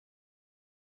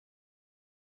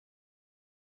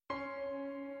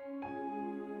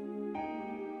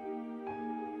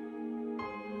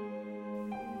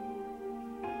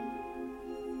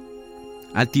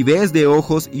Altivez de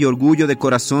ojos y orgullo de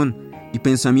corazón y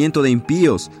pensamiento de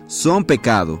impíos son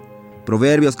pecado.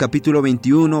 Proverbios capítulo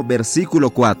 21, versículo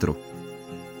 4.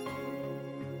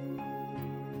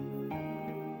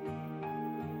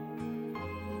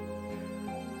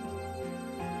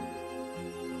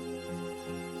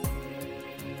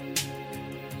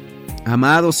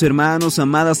 Amados hermanos,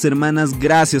 amadas hermanas,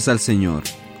 gracias al Señor.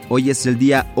 Hoy es el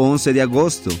día 11 de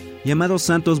agosto. Y amados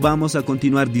santos, vamos a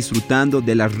continuar disfrutando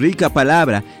de la rica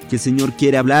palabra que el Señor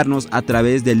quiere hablarnos a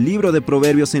través del libro de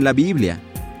Proverbios en la Biblia.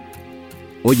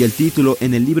 Hoy el título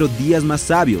en el libro Días más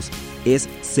sabios es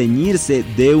Ceñirse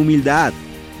de humildad.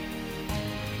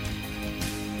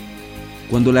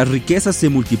 Cuando las riquezas se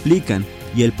multiplican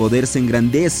y el poder se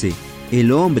engrandece,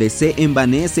 el hombre se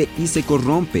envanece y se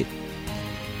corrompe.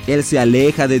 Él se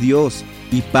aleja de Dios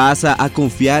y pasa a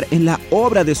confiar en la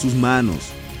obra de sus manos.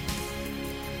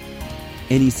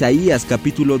 En Isaías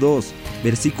capítulo 2,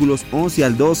 versículos 11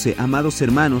 al 12, amados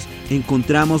hermanos,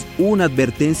 encontramos una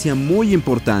advertencia muy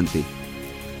importante.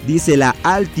 Dice: la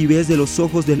altivez de los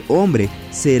ojos del hombre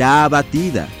será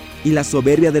abatida, y la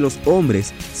soberbia de los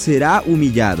hombres será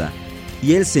humillada,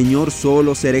 y el Señor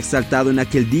solo será exaltado en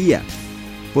aquel día,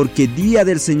 porque día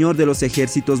del Señor de los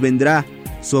ejércitos vendrá,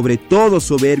 sobre todo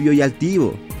soberbio y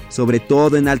altivo, sobre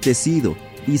todo enaltecido,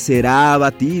 y será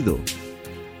abatido.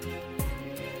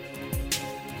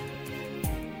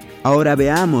 Ahora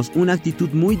veamos una actitud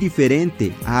muy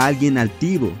diferente a alguien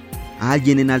altivo, a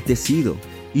alguien enaltecido,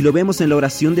 y lo vemos en la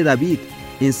oración de David,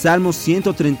 en Salmos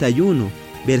 131,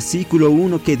 versículo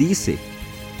 1, que dice: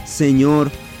 Señor,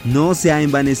 no se ha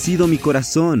envanecido mi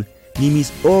corazón, ni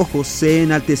mis ojos se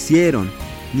enaltecieron,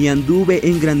 ni anduve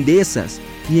en grandezas,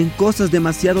 ni en cosas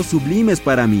demasiado sublimes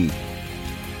para mí.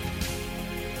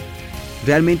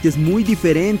 Realmente es muy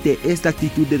diferente esta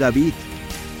actitud de David.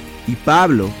 Y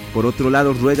Pablo, por otro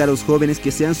lado, ruega a los jóvenes que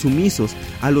sean sumisos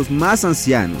a los más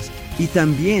ancianos y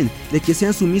también de que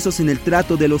sean sumisos en el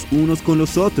trato de los unos con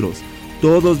los otros.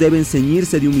 Todos deben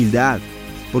ceñirse de humildad,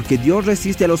 porque Dios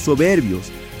resiste a los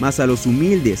soberbios, mas a los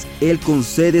humildes Él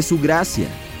concede su gracia.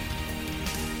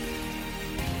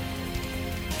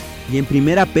 Y en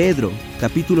 1 Pedro,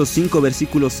 capítulo 5,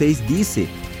 versículo 6 dice: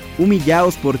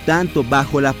 Humillaos por tanto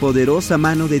bajo la poderosa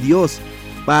mano de Dios,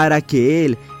 para que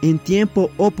Él, en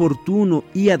tiempo oportuno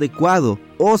y adecuado,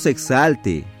 os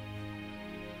exalte.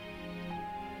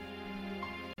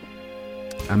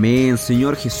 Amén,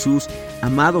 Señor Jesús.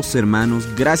 Amados hermanos,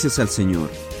 gracias al Señor,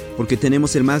 porque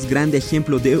tenemos el más grande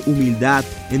ejemplo de humildad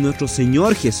en nuestro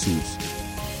Señor Jesús.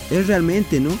 Él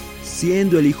realmente,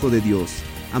 siendo el Hijo de Dios,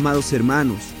 amados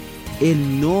hermanos,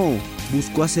 Él no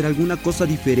buscó hacer alguna cosa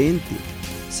diferente,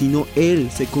 sino Él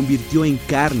se convirtió en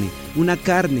carne, una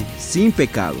carne sin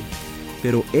pecado.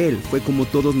 Pero Él fue como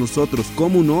todos nosotros,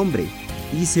 como un hombre,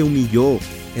 y se humilló,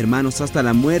 hermanos, hasta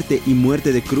la muerte y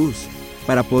muerte de cruz,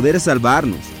 para poder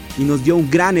salvarnos, y nos dio un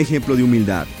gran ejemplo de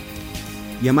humildad.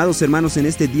 Y amados hermanos, en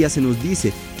este día se nos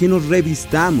dice que nos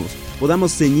revistamos,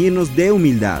 podamos ceñirnos de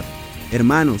humildad.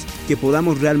 Hermanos, que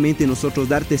podamos realmente nosotros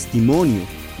dar testimonio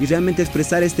y realmente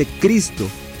expresar este Cristo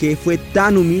que fue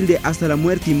tan humilde hasta la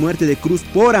muerte y muerte de cruz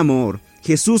por amor.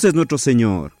 Jesús es nuestro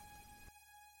Señor.